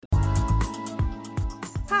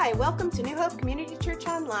Hi, welcome to New Hope Community Church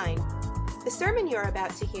Online. The sermon you're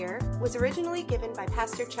about to hear was originally given by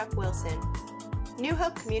Pastor Chuck Wilson. New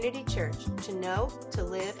Hope Community Church, to know, to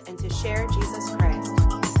live, and to share Jesus Christ.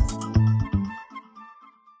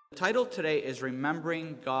 The title today is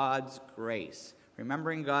Remembering God's Grace.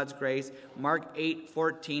 Remembering God's Grace, Mark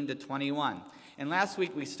 8:14-21. And last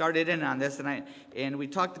week we started in on this, and we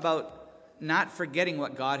talked about not forgetting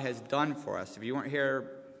what God has done for us. If you weren't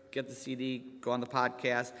here, get the CD, go on the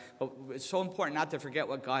podcast. But it's so important not to forget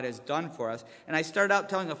what God has done for us. And I started out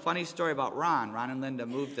telling a funny story about Ron. Ron and Linda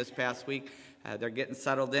moved this past week. They're getting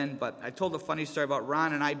settled in. But I told a funny story about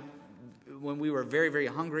Ron and I when we were very, very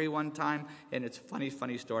hungry one time. And it's a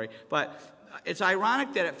funny story. But it's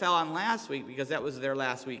ironic that it fell on last week because that was their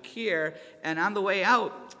last week here. And on the way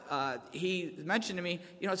out, he mentioned to me,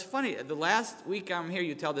 it's funny, the last week I'm here,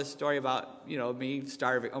 you tell this story about, me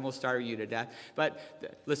almost starving you to death. But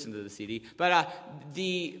listen to the CD. But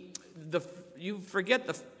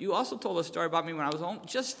you also told a story about me when I was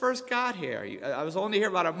just first got here. I was only here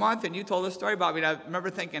about a month, and you told a story about me. And I remember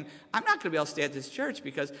thinking, I'm not going to be able to stay at this church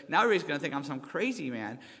because now everybody's going to think I'm some crazy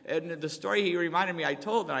man. And the story he reminded me I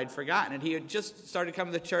told, and I'd forgotten it. He had just started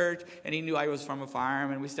coming to church, and he knew I was from a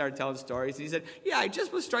farm, and we started telling stories. And he said, I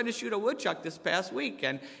just was trying to shoot a woodchuck this past week,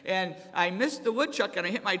 and I missed the woodchuck, and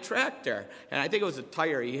I hit my tractor. And I think it was a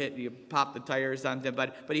tire. He popped the tire or something,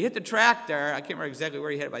 but he hit the tractor. I can't remember exactly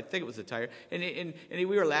where he hit it, but I think it was the tire. And we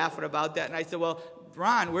were laughing about that, and I said, well,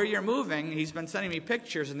 Ron, where you're moving, he's been sending me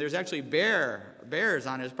pictures, and there's actually bears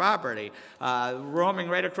on his property, roaming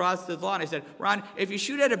right across the lawn. I said, Ron, if you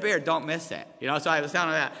shoot at a bear, don't miss it. So I was telling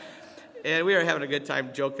him that. And we were having a good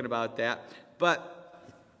time joking about that. But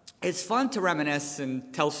it's fun to reminisce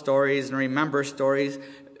and tell stories and remember stories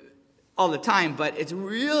all the time, but it's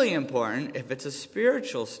really important if it's a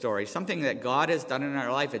spiritual story, something that God has done in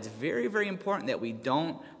our life. It's very, very important that we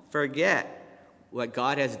don't forget what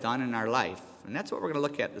God has done in our life. And that's what we're going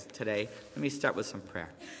to look at today. Let me start with some prayer.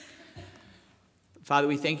 Father,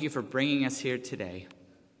 we thank you for bringing us here today.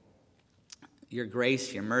 Your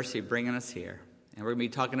grace, your mercy bringing us here. And we're going to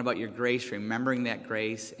be talking about your grace, remembering that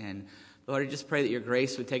grace. And Lord, I just pray that your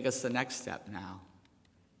grace would take us the next step now.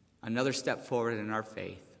 Another step forward in our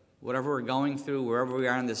faith. Whatever we're going through, wherever we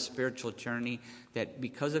are on this spiritual journey, that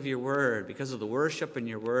because of your word, because of the worship in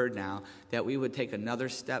your word now, that we would take another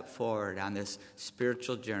step forward on this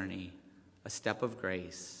spiritual journey, a step of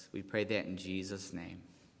grace. We pray that in Jesus' name.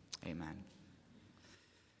 Amen.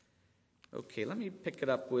 Okay, let me pick it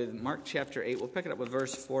up with Mark chapter 8. We'll pick it up with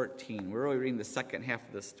verse 14. We're really reading the second half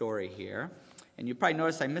of the story here. And you probably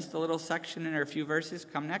noticed I missed a little section in there, a few verses.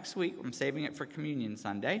 Come next week. I'm saving it for Communion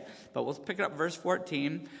Sunday. But we'll pick it up verse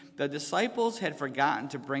 14. The disciples had forgotten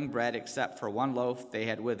to bring bread except for one loaf they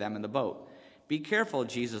had with them in the boat. Be careful,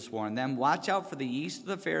 Jesus warned them. Watch out for the yeast of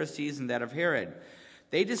the Pharisees and that of Herod.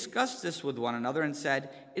 They discussed this with one another and said,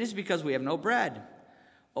 It is because we have no bread.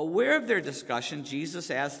 Aware of their discussion, Jesus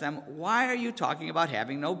asked them, Why are you talking about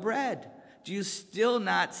having no bread? Do you still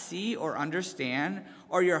not see or understand?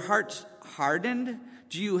 Or your hearts hardened?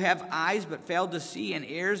 Do you have eyes but fail to see and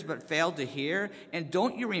ears but fail to hear? And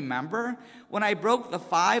don't you remember when I broke the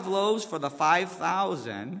 5 loaves for the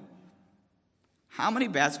 5,000? How many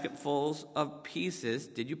basketfuls of pieces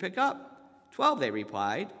did you pick up? 12, they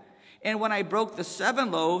replied. And when I broke the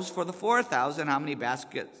 7 loaves for the 4,000, how many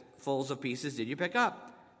basketfuls of pieces did you pick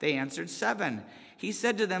up? They answered 7. He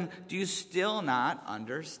said to them, Do you still not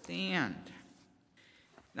understand?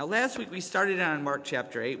 Now, last week we started on Mark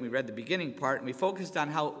chapter 8, and we read the beginning part, and we focused on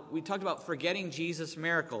how we talked about forgetting Jesus'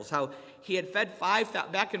 miracles, how he had fed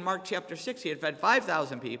 5,000, back in Mark chapter 6, he had fed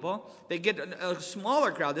 5,000 people. They get a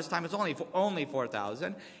smaller crowd, this time it's only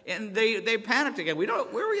 4,000, and they panicked again. Where are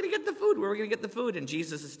we going to get the food? Where are we going to get the food? And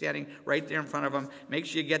Jesus is standing right there in front of them. Make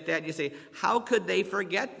sure you get that. And you say, how could they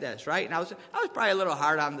forget this, right? And I was probably a little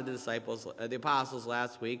hard on the disciples, the apostles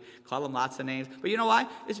last week, call them lots of names. But you know why?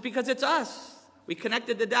 It's because it's us. We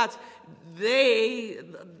connected the dots.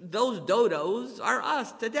 Those dodos are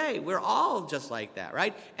us today. We're all just like that,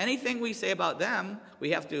 right? Anything we say about them, we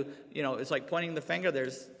have to, it's like pointing the finger.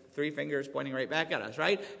 There's 3 fingers pointing right back at us,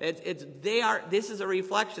 right? This is a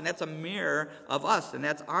reflection. That's a mirror of us, and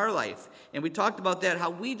that's our life. And we talked about that, how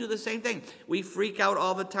we do the same thing. We freak out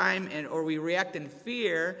all the time, or we react in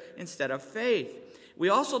fear instead of faith. We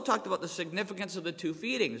also talked about the significance of the 2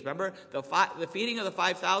 feedings. Remember, the feeding of the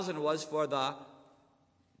 5,000 was for the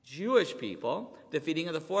Jewish people. The feeding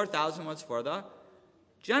of the 4,000 was for the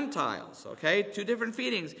Gentiles, okay? 2 different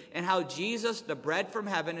feedings. And how Jesus, the bread from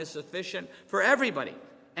heaven, is sufficient for everybody.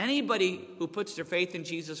 Anybody who puts their faith in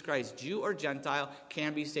Jesus Christ, Jew or Gentile,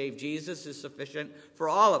 can be saved. Jesus is sufficient for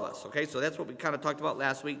all of us. Okay, so that's what we kind of talked about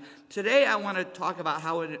last week. Today I want to talk about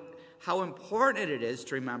how important it is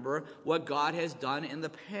to remember what God has done in the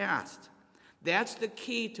past. That's the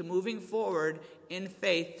key to moving forward in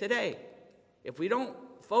faith today. If we don't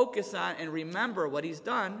focus on and remember what he's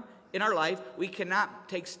done in our life, we cannot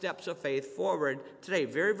take steps of faith forward today.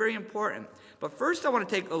 Very, very important. But first I want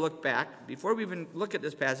to take a look back. Before we even look at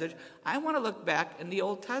this passage, I want to look back in the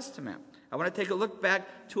Old Testament. I want to take a look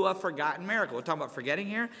back to a forgotten miracle. We're talking about forgetting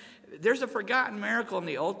here. There's a forgotten miracle in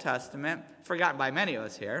the Old Testament, forgotten by many of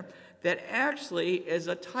us here, that actually is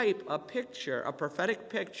a type, a picture, a prophetic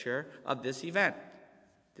picture of this event.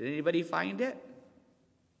 Did anybody find it?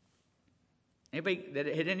 Anybody, did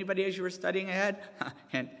it hit anybody as you were studying ahead?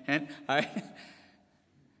 Hint, hint. All right.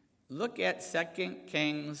 Look at 2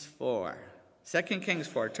 Kings 4. 2 Kings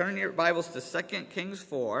 4. Turn your Bibles to 2 Kings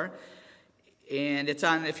 4. And it's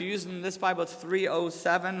on, if you're using this Bible, it's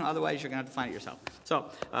 307. Otherwise, you're going to have to find it yourself. So,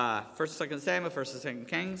 1st, 2nd Samuel, 1st and 2nd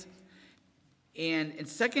Kings. And in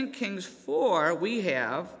 2 Kings 4, we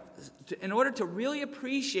have, in order to really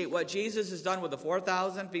appreciate what Jesus has done with the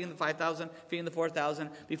 4,000, feeding the 5,000, feeding the 4,000,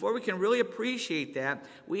 before we can really appreciate that,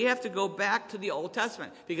 we have to go back to the Old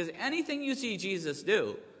Testament. Because anything you see Jesus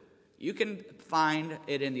do, you can find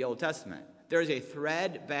it in the Old Testament. There's a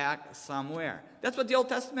thread back somewhere. That's what the Old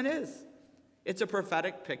Testament is. It's a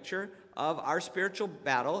prophetic picture of our spiritual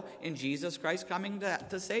battle in Jesus Christ coming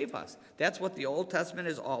to save us. That's what the Old Testament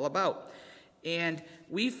is all about. And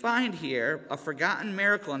we find here a forgotten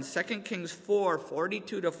miracle in 2 Kings 4,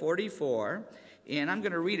 42 to 44. And I'm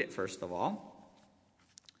going to read it first of all.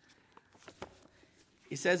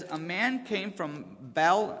 He says, a man came from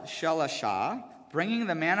Baal-Shalishah, bringing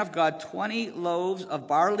the man of God 20 loaves of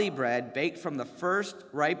barley bread baked from the first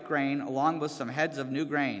ripe grain, along with some heads of new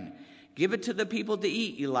grain. Give it to the people to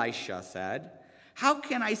eat, Elisha said. How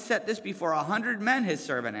can I set this before 100 men, his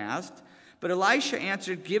servant asked. But Elisha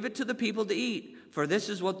answered, give it to the people to eat, for this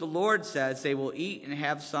is what the Lord says, they will eat and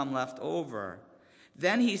have some left over.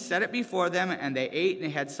 Then he set it before them, and they ate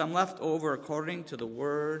and had some left over according to the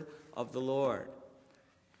word of the Lord.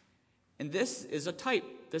 And this is a type.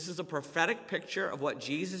 This is a prophetic picture of what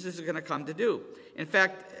Jesus is going to come to do. In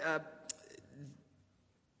fact,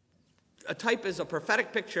 a type is a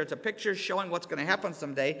prophetic picture. It's a picture showing what's going to happen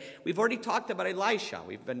someday. We've already talked about Elisha.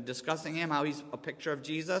 We've been discussing him, how he's a picture of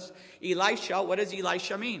Jesus. Elisha, what does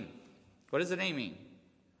Elisha mean? What does the name mean?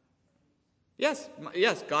 Yes,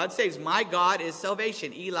 God saves. My God is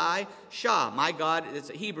salvation. Elisha, my God is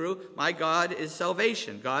Hebrew. My God is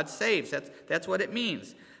salvation. God saves. That's what it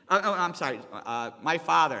means. I'm sorry, my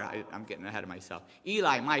father. I'm getting ahead of myself.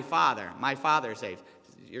 Eli, my father saves.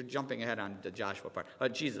 You're jumping ahead on the Joshua part,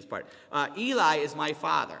 Jesus part. Eli is my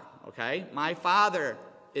father, okay? My father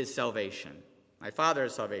is salvation. My father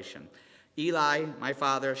is salvation. Eli, my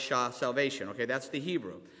father, Shah, salvation. Okay, that's the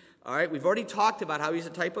Hebrew. All right, we've already talked about how he's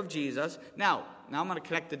a type of Jesus. Now I'm going to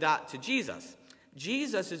connect the dot to Jesus.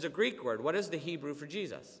 Jesus is a Greek word. What is the Hebrew for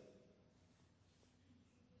Jesus?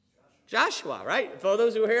 Joshua, right? For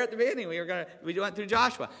those who were here at the beginning, we went through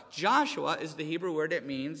Joshua. Joshua is the Hebrew word. It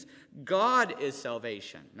means God is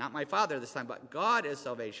salvation. Not my father this time, but God is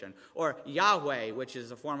salvation. Or Yahweh, which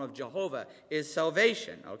is a form of Jehovah, is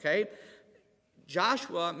salvation, okay?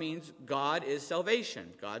 Joshua means God is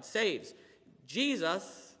salvation. God saves.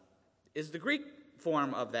 Jesus is the Greek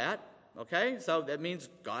form of that, okay? So that means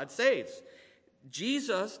God saves.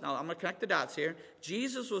 Jesus, now I'm going to connect the dots here.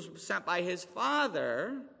 Jesus was sent by his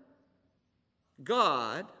Father,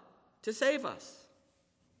 God, to save us.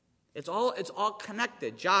 It's all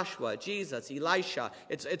connected. Joshua, Jesus, Elisha.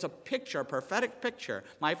 It's a picture, a prophetic picture.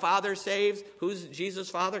 My Father saves. Who's Jesus'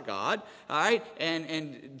 Father? God. All right?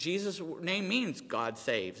 And Jesus' name means God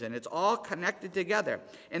saves. And it's all connected together.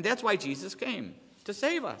 And that's why Jesus came, to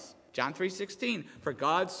save us. John 3:16. For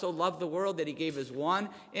God so loved the world that he gave his one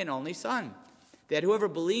and only Son, that whoever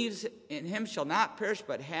believes in him shall not perish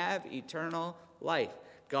but have eternal life.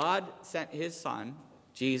 God sent his Son,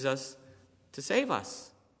 Jesus, to save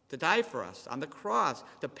us, to die for us on the cross,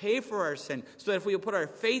 to pay for our sin, so that if we put our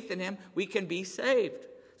faith in him, we can be saved.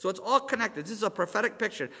 So it's all connected. This is a prophetic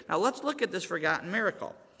picture. Now let's look at this forgotten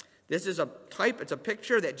miracle. This is a type, it's a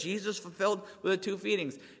picture that Jesus fulfilled with the two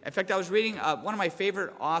feedings. In fact, I was reading one of my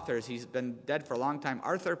favorite authors. He's been dead for a long time.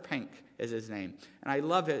 Arthur Pink is his name. And I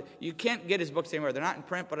love it. You can't get his books anywhere. They're not in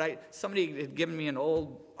print, but somebody had given me an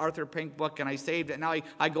old Arthur Pink book, and I saved it. Now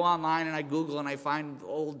I go online and I Google and I find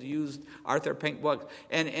old, used Arthur Pink books.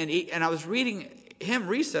 And I was reading him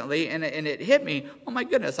recently, and it hit me. Oh my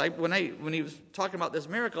goodness! When he was talking about this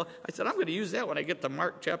miracle, I said I'm going to use that when I get to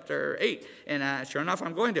Mark chapter 8, and sure enough,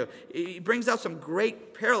 I'm going to. He brings out some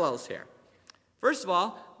great parallels here. First of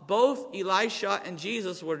all, both Elisha and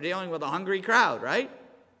Jesus were dealing with a hungry crowd, right?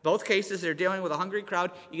 Both cases, they're dealing with a hungry crowd.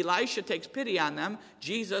 Elisha takes pity on them.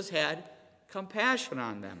 Jesus had compassion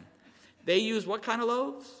on them. They used what kind of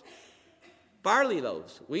loaves? Barley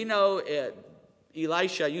loaves. We know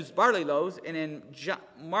Elisha used barley loaves, and in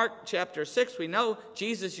Mark chapter 6, we know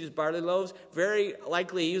Jesus used barley loaves. Very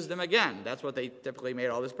likely he used them again. That's what they typically made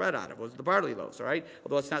all this bread out of, was the barley loaves, all right?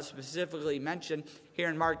 Although it's not specifically mentioned here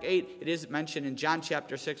in Mark 8, it is mentioned in John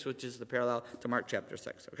chapter 6, which is the parallel to Mark chapter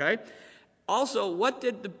 6, okay? Also,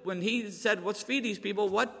 when he said, let's feed these people,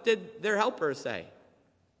 what did their helpers say?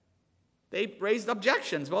 They raised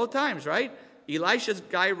objections both times, right? Elisha's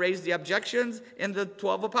guy raised the objections, and the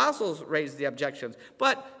 12 apostles raised the objections.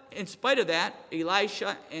 But in spite of that,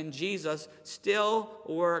 Elisha and Jesus still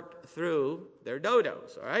worked through their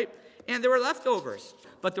dodos, all right? And there were leftovers.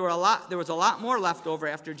 But there was a lot more left over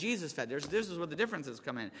after Jesus fed. This is where the differences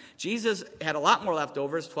come in. Jesus had a lot more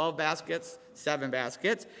leftovers, 12 baskets, 7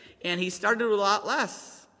 baskets, and he started with a lot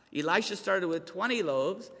less. Elisha started with 20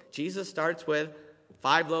 loaves. Jesus starts with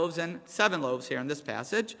 5 loaves and 7 loaves here in this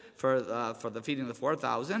passage for the feeding of the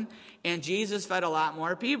 4,000. And Jesus fed a lot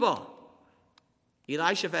more people.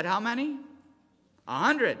 Elisha fed how many?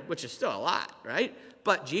 100, which is still a lot, right?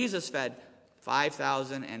 But Jesus fed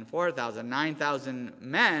 5,000 and 4,000, 9,000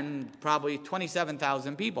 men, probably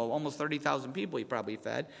 27,000 people, almost 30,000 people he probably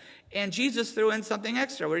fed. And Jesus threw in something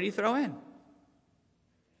extra. What did he throw in?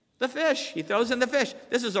 The fish. He throws in the fish.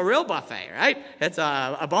 This is a real buffet, right? It's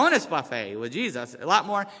a bonus buffet with Jesus. A lot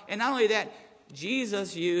more. And not only that,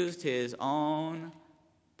 Jesus used his own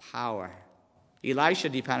power. Elisha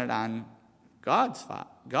depended on God's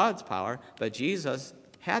power, but Jesus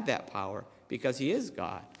had that power because he is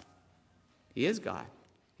God. He is God.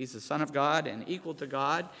 He's the Son of God and equal to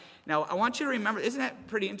God. Now, I want you to remember, isn't that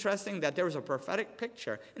pretty interesting that there was a prophetic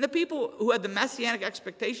picture? And the people who had the messianic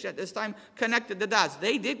expectation at this time connected the dots.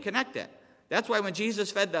 They did connect it. That's why when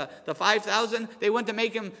Jesus fed the 5,000, they went to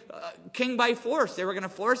make him king by force. They were going to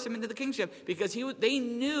force him into the kingship because they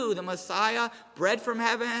knew the Messiah, bread from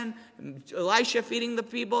heaven, Elisha feeding the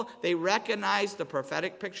people. They recognized the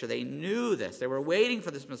prophetic picture. They knew this. They were waiting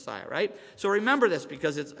for this Messiah, right? So remember this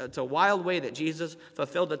because it's a wild way that Jesus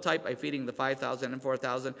fulfilled the type by feeding the 5,000 and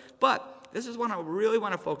 4,000. But this is what I really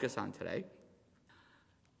want to focus on today.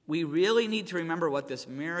 We really need to remember what this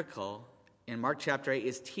miracle in Mark chapter 8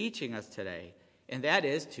 is teaching us today, and that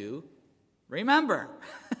is to remember.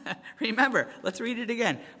 Remember. Let's read it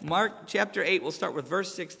again. Mark chapter 8, we'll start with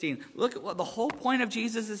verse 16. Look at what the whole point of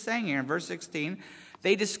Jesus is saying here in verse 16.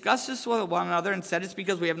 They discussed this with one another and said, it's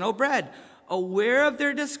because we have no bread. Aware of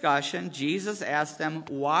their discussion, Jesus asked them,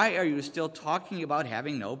 why are you still talking about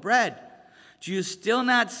having no bread? Do you still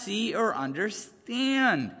not see or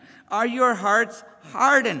understand? Are your hearts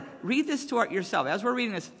hardened? Read this to yourself. As we're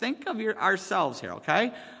reading this, think of ourselves here,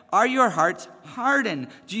 okay? Are your hearts hardened?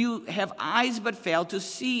 Do you have eyes but fail to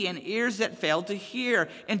see and ears that fail to hear?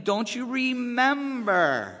 And don't you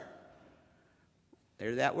remember?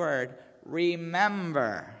 There's that word,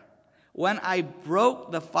 remember. When I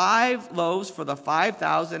broke the 5 loaves for the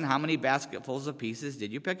 5,000, how many basketfuls of pieces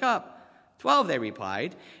did you pick up? 12, they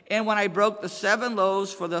replied. And when I broke the 7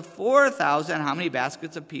 loaves for the 4,000, how many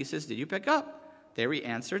baskets of pieces did you pick up? They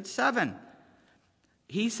answered 7.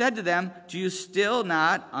 He said to them, do you still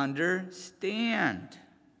not understand?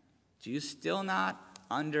 Do you still not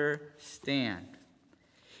understand?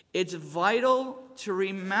 It's vital to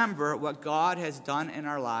remember what God has done in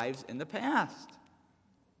our lives in the past.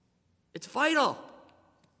 It's vital.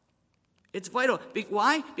 It's vital.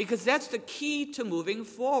 Why? Because that's the key to moving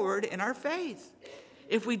forward in our faith.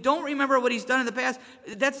 If we don't remember what he's done in the past,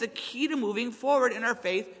 that's the key to moving forward in our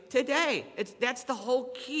faith today. That's the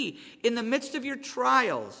whole key. In the midst of your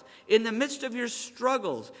trials, in the midst of your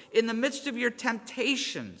struggles, in the midst of your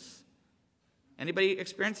temptations. Anybody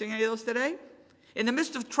experiencing any of those today? In the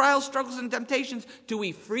midst of trials, struggles, and temptations, do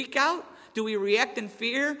we freak out? Do we react in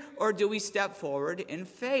fear? Or do we step forward in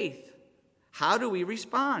faith? How do we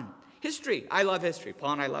respond? History. I love history.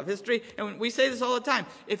 Paul and I love history. And we say this all the time.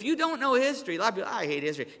 If you don't know history, a lot of people, I hate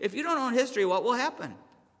history. If you don't know history, what will happen?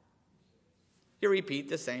 You repeat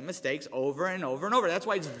the same mistakes over and over and over. That's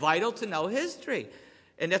why it's vital to know history.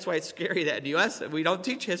 And that's why it's scary that in the U.S. we don't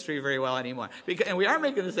teach history very well anymore. And we are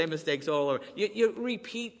making the same mistakes all over. You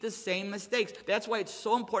repeat the same mistakes. That's why it's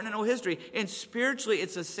so important to know history. And spiritually,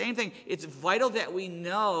 it's the same thing. It's vital that we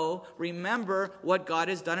remember what God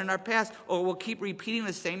has done in our past, or we'll keep repeating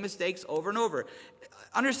the same mistakes over and over.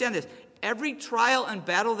 Understand this. Every trial and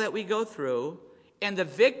battle that we go through, and the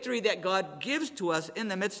victory that God gives to us in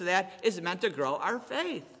the midst of that, is meant to grow our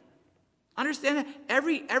faith. Understand that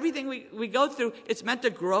everything we go through, it's meant to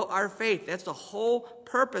grow our faith. That's the whole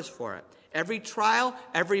purpose for it. Every trial,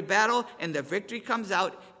 every battle, and the victory comes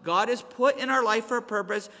out, God has put in our life for a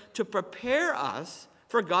purpose to prepare us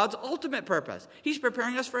for God's ultimate purpose. He's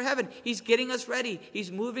preparing us for heaven. He's getting us ready. He's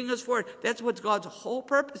moving us forward. That's what God's whole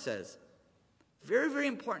purpose is. Very, very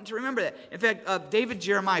important to remember that. In fact, David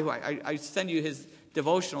Jeremiah, who I send you his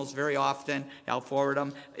devotionals very often. I'll forward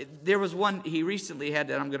them. There was one he recently had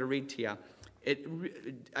that I'm going to read to you.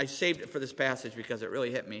 I saved it for this passage because it really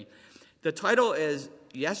hit me. The title is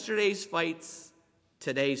Yesterday's Fights,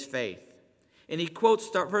 Today's Faith. And he quotes,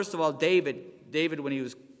 first of all, David when he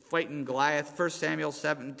was fighting Goliath, 1 Samuel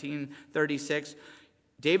 17:36.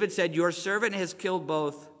 David said, "Your servant has killed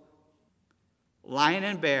both lion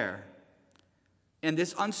and bear, and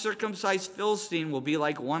this uncircumcised Philistine will be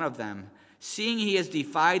like one of them, seeing he has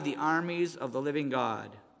defied the armies of the living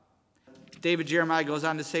God." David Jeremiah goes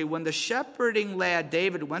on to say, when the shepherding lad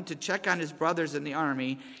David went to check on his brothers in the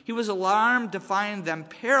army, he was alarmed to find them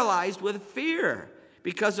paralyzed with fear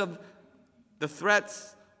because of the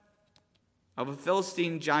threats of a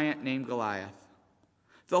Philistine giant named Goliath.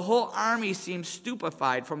 The whole army seemed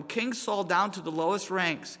stupefied, from King Saul down to the lowest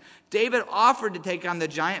ranks. David offered to take on the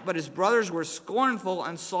giant, but his brothers were scornful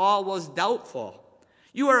and Saul was doubtful.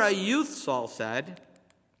 "You are a youth," Saul said.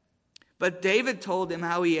 But David told him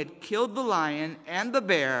how he had killed the lion and the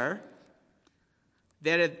bear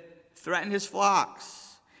that had threatened his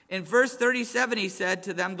flocks. In verse 37, he said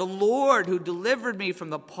to them, "The Lord who delivered me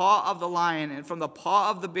from the paw of the lion and from the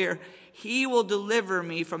paw of the bear, he will deliver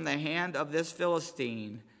me from the hand of this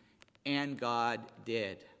Philistine." And God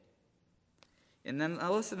did. And then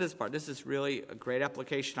listen to this part. This is really a great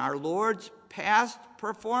application. Our Lord's past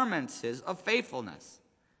performances of faithfulness.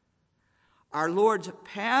 Our Lord's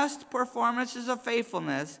past performances of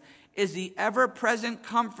faithfulness is the ever-present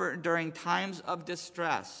comfort during times of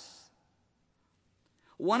distress.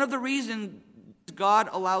 One of the reasons God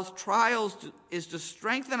allows trials is to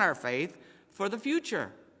strengthen our faith for the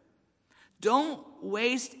future. Don't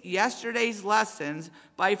waste yesterday's lessons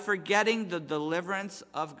by forgetting the deliverance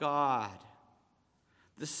of God.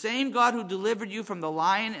 The same God who delivered you from the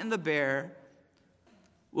lion and the bear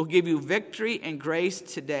will give you victory and grace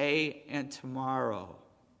today and tomorrow.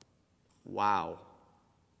 Wow.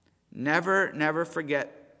 Never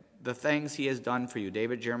forget the things he has done for you.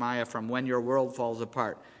 David Jeremiah, from When Your World Falls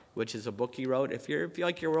Apart, which is a book he wrote. If you feel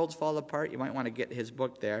like your world's falling apart, you might want to get his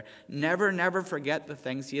book there. Never forget the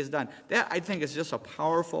things he has done. That, I think, is just a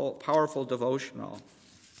powerful devotional.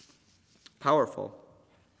 Powerful.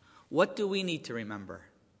 What do we need to remember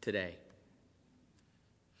today?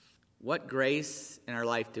 What grace in our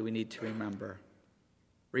life do we need to remember?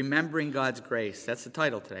 Remembering God's grace. That's the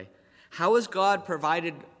title today. How has God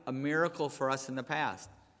provided a miracle for us in the past?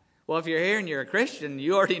 Well, if you're here and you're a Christian,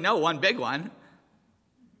 you already know one big one.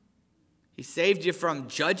 He saved you from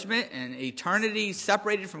judgment and eternity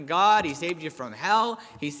separated from God. He saved you from hell.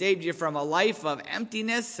 He saved you from a life of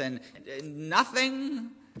emptiness and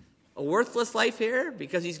nothing. A worthless life here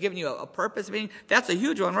because he's given you a purpose. I mean, that's a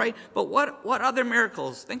huge one, right? But what other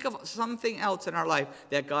miracles? Think of something else in our life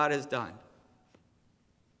that God has done.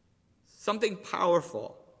 Something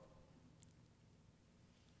powerful.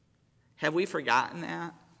 Have we forgotten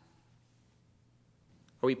that?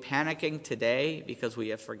 Are we panicking today because we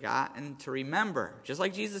have forgotten to remember? Just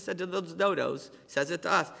like Jesus said to those dodos, says it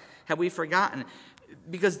to us. Have we forgotten?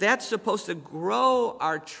 Because that's supposed to grow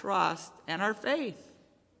our trust and our faith.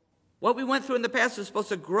 What we went through in the past is supposed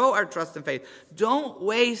to grow our trust and faith. Don't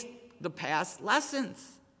waste the past lessons.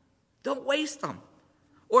 Don't waste them.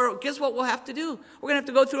 Or guess what we'll have to do? We're going to have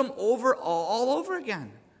to go through them all over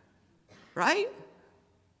again. Right?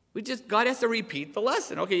 God has to repeat the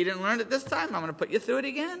lesson. Okay, you didn't learn it this time. I'm going to put you through it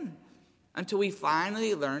again. Until we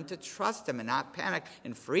finally learn to trust him and not panic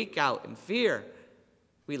and freak out and fear.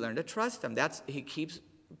 We learn to trust him. He keeps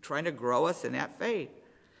trying to grow us in that faith.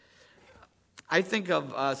 I think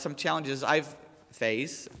of some challenges I've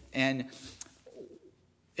faced, and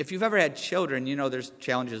if you've ever had children, you know there's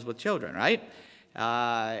challenges with children, right?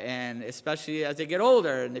 And especially as they get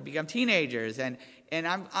older and they become teenagers, and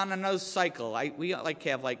I'm on another cycle. We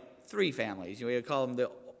have 3 families. We call them the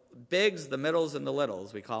bigs, the middles, and the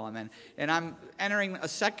littles, we call them. And I'm entering a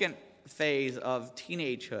second phase of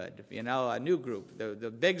teenagehood, a new group.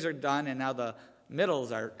 The bigs are done, and now the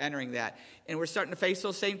middles are entering that. And we're starting to face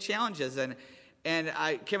those same challenges. And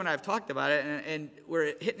Kim and I have talked about it, and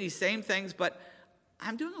we're hitting these same things, but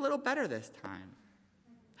I'm doing a little better this time.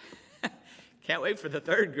 Can't wait for the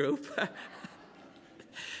third group.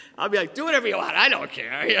 I'll be like, do whatever you want. I don't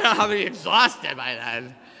care. I'll be exhausted by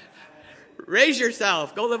then. Raise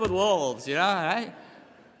yourself. Go live with wolves, right?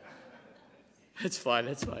 It's fun.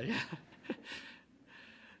 Yeah.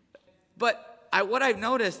 But what I've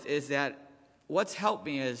noticed is that what's helped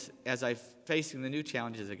me is, as I'm facing the new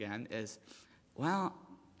challenges again, is,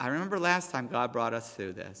 I remember last time God brought us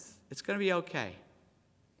through this. It's going to be okay.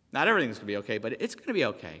 Not everything's going to be okay, but it's going to be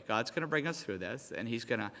okay. God's going to bring us through this, and he's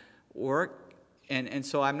going to work. And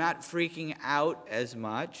so I'm not freaking out as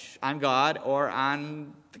much on God or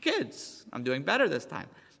on the kids. I'm doing better this time.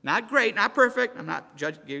 Not great, not perfect. I'm not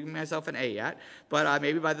giving myself an A yet, but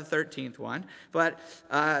maybe by the 13th one. But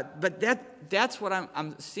that's what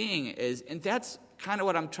I'm seeing and that's kind of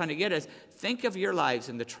what I'm trying to get is, think of your lives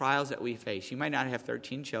and the trials that we face. You might not have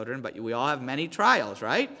 13 children, but we all have many trials,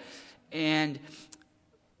 right? And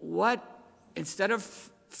instead of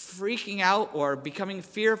freaking out or becoming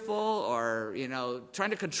fearful or,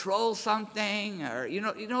 trying to control something or,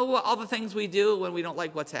 all the things we do when we don't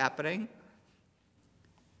like what's happening,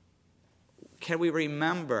 can we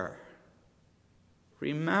remember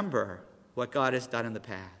what God has done in the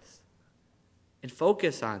past and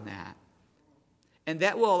focus on that? And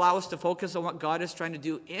that will allow us to focus on what God is trying to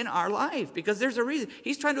do in our life, because there's a reason.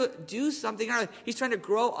 He's trying to do something in our life. He's trying to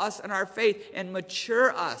grow us in our faith and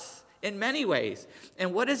mature us in many ways.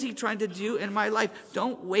 And what is he trying to do in my life?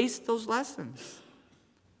 Don't waste those lessons.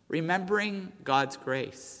 Remembering God's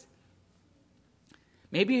grace.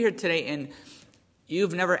 Maybe you're here today and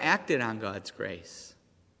you've never acted on God's grace.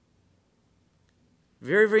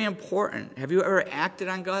 Very, very important. Have you ever acted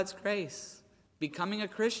on God's grace? Becoming a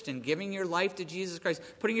Christian, giving your life to Jesus Christ,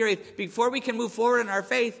 putting your faith. Before we can move forward in our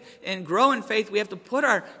faith and grow in faith, we have to put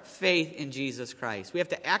our faith in Jesus Christ. We have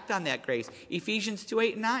to act on that grace. Ephesians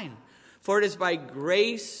 2:8-9. For it is by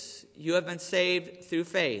grace you have been saved through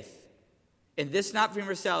faith. And this not from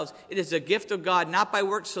yourselves. It is a gift of God, not by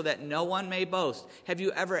works, so that no one may boast. Have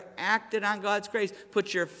you ever acted on God's grace?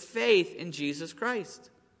 Put your faith in Jesus Christ.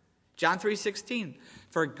 John 3:16.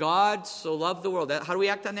 For God so loved the world. How do we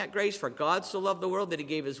act on that grace? For God so loved the world that he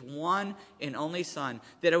gave his one and only Son,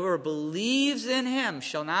 that whoever believes in him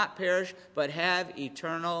shall not perish, but have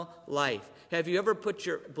eternal life. Have you ever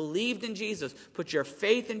believed in Jesus, put your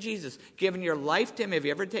faith in Jesus, given your life to him? Have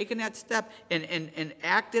you ever taken that step and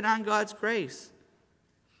acted on God's grace?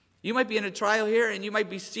 You might be in a trial here, and you might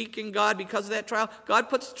be seeking God because of that trial. God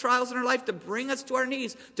puts trials in our life to bring us to our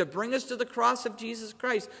knees, to bring us to the cross of Jesus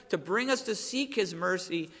Christ, to bring us to seek his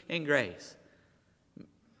mercy and grace.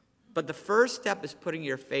 But the first step is putting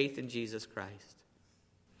your faith in Jesus Christ.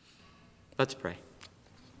 Let's pray.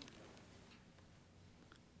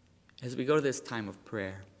 As we go to this time of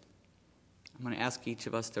prayer, I'm going to ask each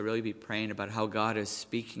of us to really be praying about how God is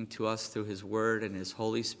speaking to us through his word and his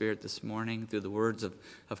Holy Spirit this morning, through the words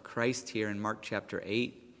of Christ here in Mark chapter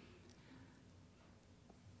 8.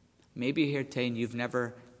 Maybe you're here today and you've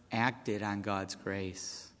never acted on God's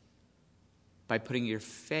grace by putting your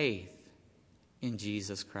faith in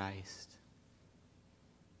Jesus Christ.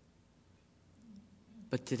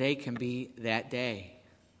 But today can be that day.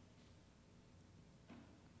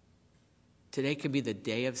 Today can be the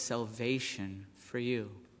day of salvation for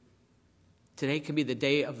you. Today can be the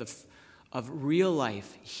day of real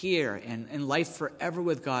life here and life forever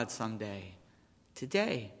with God someday.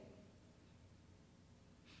 Today.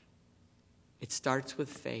 It starts with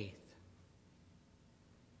faith.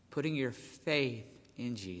 Putting your faith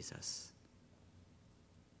in Jesus.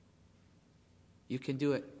 You can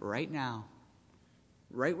do it right now,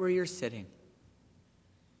 right where you're sitting,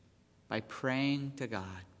 by praying to God.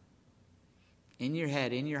 In your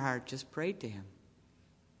head, in your heart, just pray to him.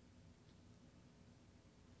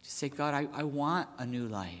 Just say, God, I want a new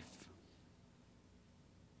life.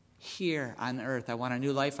 Here on earth, I want a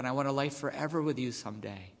new life, and I want a life forever with you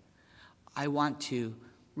someday. I want to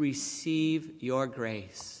receive your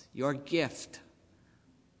grace, your gift.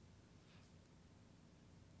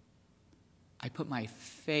 I put my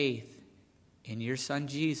faith in your Son,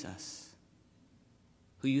 Jesus,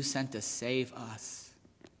 who you sent to save us.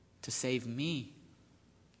 To save me.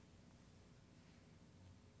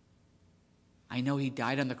 I know he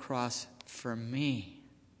died on the cross for me.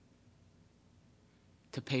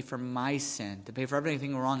 To pay for my sin. To pay for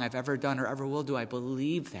everything wrong I've ever done or ever will do. I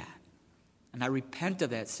believe that. And I repent of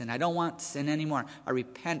that sin. I don't want sin anymore. I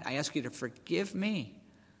repent. I ask you to forgive me.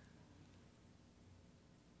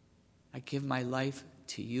 I give my life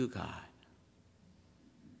to you, God.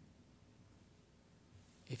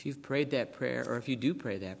 If you've prayed that prayer, or if you do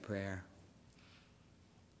pray that prayer,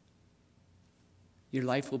 your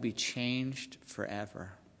life will be changed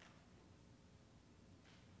forever.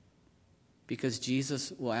 Because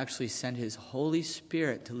Jesus will actually send his Holy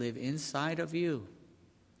Spirit to live inside of you.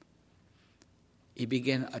 You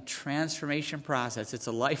begin a transformation process. It's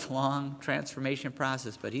a lifelong transformation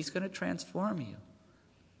process, but he's going to transform you.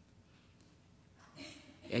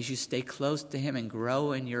 As you stay close to him and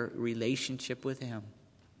grow in your relationship with him,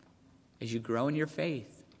 as you grow in your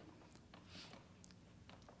faith,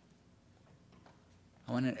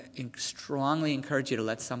 I want to strongly encourage you to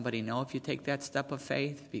let somebody know if you take that step of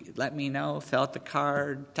faith. Let me know, fill out the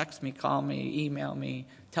card, text me, call me, email me,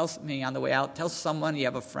 tell me on the way out, tell someone you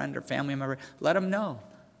have a friend or family member, let them know.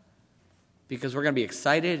 Because we're going to be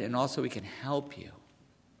excited, and also we can help you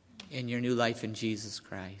in your new life in Jesus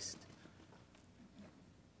Christ.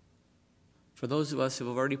 For those of us who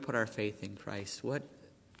have already put our faith in Christ, what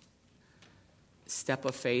step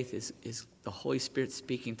of faith is the Holy Spirit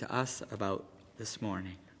speaking to us about this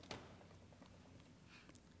morning?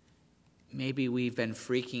 Maybe we've been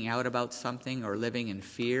freaking out about something or living in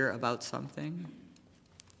fear about something,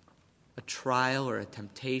 a trial or a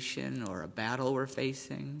temptation or a battle we're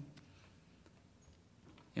facing.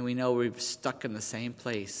 And we know we're stuck in the same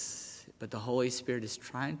place, but the Holy Spirit is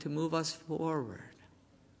trying to move us forward.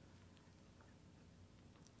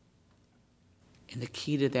 And the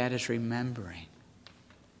key to that is remembering.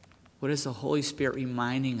 What is the Holy Spirit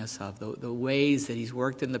reminding us of? The ways that he's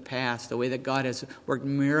worked in the past, the way that God has worked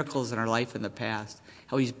miracles in our life in the past,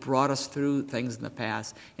 how he's brought us through things in the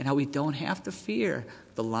past, and how we don't have to fear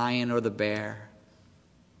the lion or the bear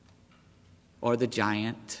or the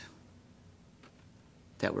giant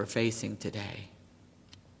that we're facing today.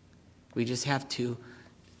 We just have to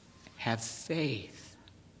have faith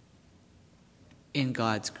in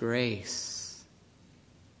God's grace.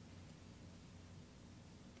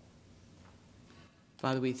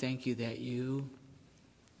 Father, we thank you that you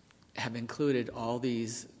have included all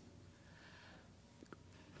these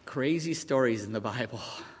crazy stories in the Bible,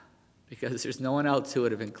 because there's no one else who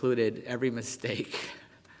would have included every mistake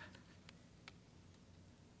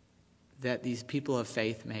that these people of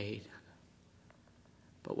faith made.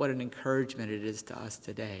 But what an encouragement it is to us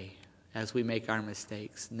today as we make our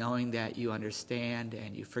mistakes, knowing that you understand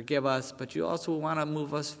and you forgive us, but you also want to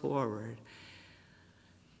move us forward.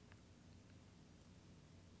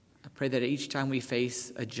 I pray that each time we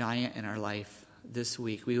face a giant in our life this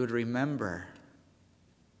week, we would remember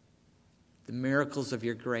the miracles of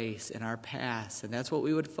your grace in our past, and that's what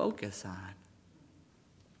we would focus on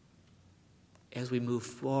as we move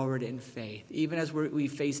forward in faith. Even as we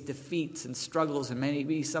face defeats and struggles, and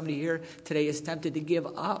maybe somebody here today is tempted to give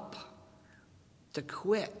up, to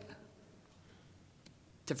quit,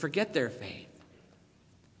 to forget their faith.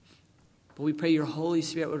 But we pray your Holy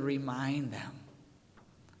Spirit would remind them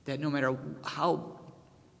that no matter how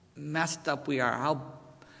messed up we are,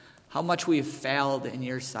 how much we have failed in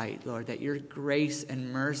your sight, Lord, that your grace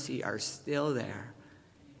and mercy are still there.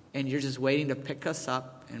 And you're just waiting to pick us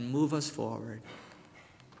up and move us forward,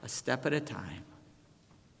 a step at a time,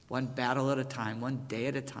 one battle at a time, one day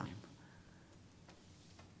at a time.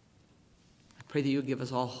 I pray that you would give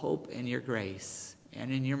us all hope in your grace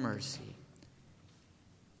and in your mercy.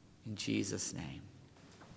 In Jesus' name.